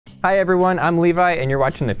Hi everyone, I'm Levi and you're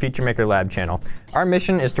watching the Future Maker Lab channel. Our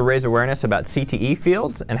mission is to raise awareness about CTE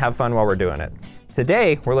fields and have fun while we're doing it.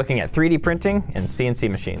 Today, we're looking at 3D printing and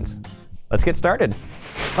CNC machines. Let's get started.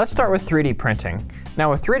 Let's start with 3D printing.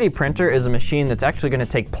 Now a 3D printer is a machine that's actually going to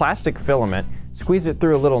take plastic filament, squeeze it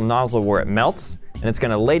through a little nozzle where it melts, and it's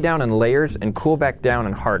going to lay down in layers and cool back down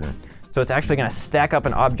and harden. So it's actually going to stack up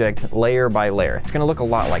an object layer by layer. It's going to look a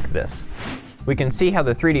lot like this. We can see how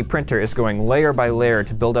the 3D printer is going layer by layer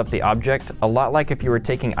to build up the object, a lot like if you were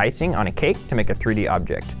taking icing on a cake to make a 3D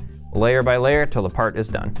object. Layer by layer till the part is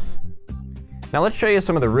done. Now let's show you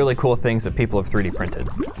some of the really cool things that people have 3D printed.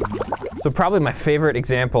 So probably my favorite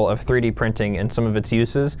example of 3D printing and some of its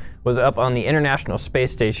uses was up on the International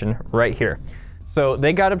Space Station right here. So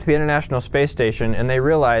they got up to the International Space Station and they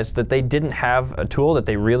realized that they didn't have a tool that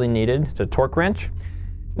they really needed. It's a torque wrench.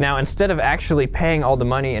 Now, instead of actually paying all the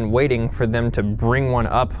money and waiting for them to bring one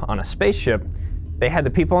up on a spaceship, they had the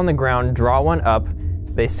people on the ground draw one up,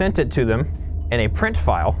 they sent it to them in a print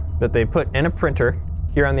file that they put in a printer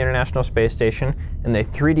here on the International Space Station, and they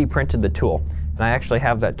 3D printed the tool. And I actually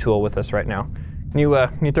have that tool with us right now. Can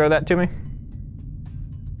you throw that to me?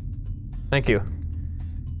 Thank you.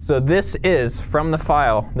 So this is from the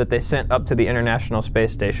file that they sent up to the International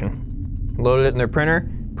Space Station. Loaded it in their printer,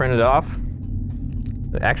 printed it off.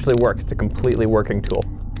 It actually works. It's a completely working tool.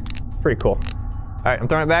 Pretty cool. All right, I'm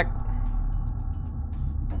throwing it back.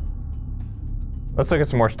 Let's look at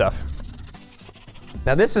some more stuff.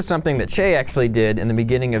 Now this is something that Shay actually did in the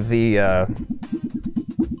beginning of the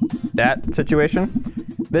that situation.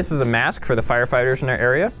 This is a mask for the firefighters in our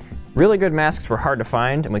area. Really good masks were hard to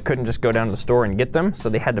find and we couldn't just go down to the store and get them, so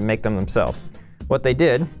they had to make them themselves. What they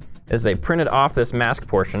did is they printed off this mask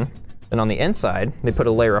portion, then on the inside they put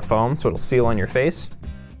a layer of foam so it'll seal on your face.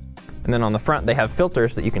 And then on the front, they have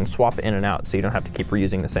filters that you can swap in and out so you don't have to keep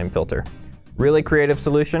reusing the same filter. Really creative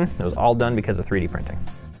solution. It was all done because of 3D printing.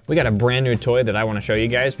 We got a brand new toy that I want to show you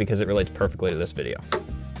guys because it relates perfectly to this video.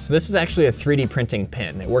 So this is actually a 3D printing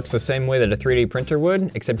pen. It works the same way that a 3D printer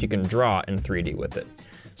would, except you can draw in 3D with it.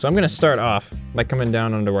 So I'm going to start off by coming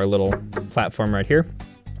down onto our little platform right here.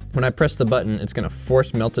 When I press the button, it's going to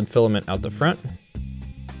force melted filament out the front.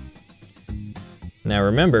 Now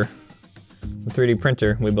remember, the 3D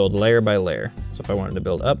printer, we build layer by layer. So if I wanted to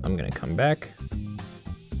build up, I'm going to come back,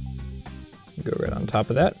 go right on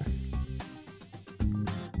top of that.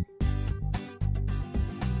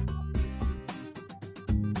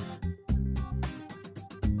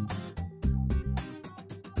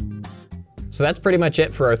 So that's pretty much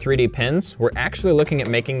it for our 3D pens. We're actually looking at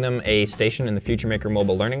making them a station in the Future Maker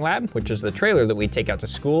Mobile Learning Lab, which is the trailer that we take out to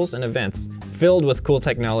schools and events filled with cool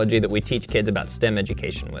technology that we teach kids about STEM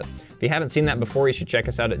education with. If you haven't seen that before, you should check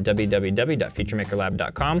us out at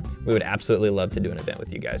www.futuremakerlab.com. We would absolutely love to do an event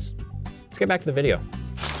with you guys. Let's get back to the video.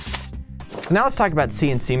 Now let's talk about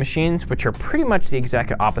CNC machines, which are pretty much the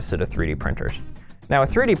exact opposite of 3D printers. Now a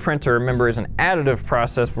 3D printer, remember, is an additive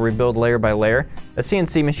process where we build layer by layer. A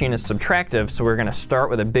CNC machine is subtractive, so we're going to start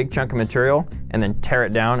with a big chunk of material and then tear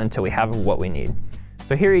it down until we have what we need.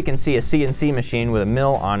 So here you can see a CNC machine with a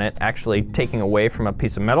mill on it actually taking away from a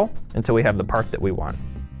piece of metal until we have the part that we want.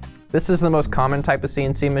 This is the most common type of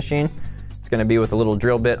CNC machine. It's going to be with a little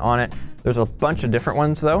drill bit on it. There's a bunch of different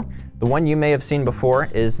ones though. The one you may have seen before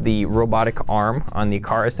is the robotic arm on the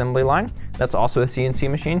car assembly line. That's also a CNC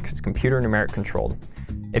machine because it's computer numeric controlled.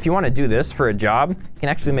 If you want to do this for a job, you can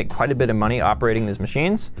actually make quite a bit of money operating these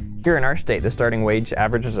machines. Here in our state, the starting wage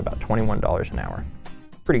average is about $21 an hour.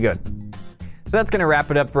 Pretty good. So that's going to wrap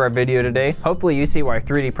it up for our video today. Hopefully you see why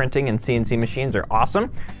 3D printing and CNC machines are awesome.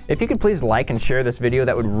 If you could please like and share this video,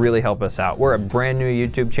 that would really help us out. We're a brand new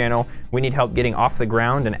YouTube channel. We need help getting off the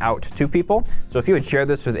ground and out to people. So if you would share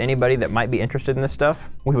this with anybody that might be interested in this stuff,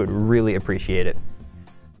 we would really appreciate it.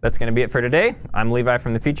 That's going to be it for today. I'm Levi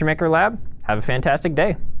from the Future Maker Lab. Have a fantastic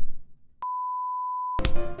day.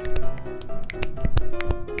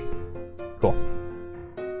 Cool.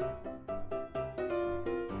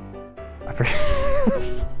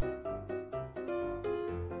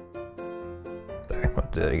 Sorry, we'll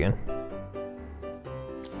do it again.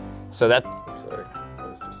 So that, sorry, that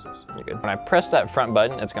was just this. You're good. When I press that front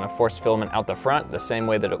button, it's going to force filament out the front the same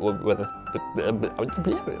way that it would with a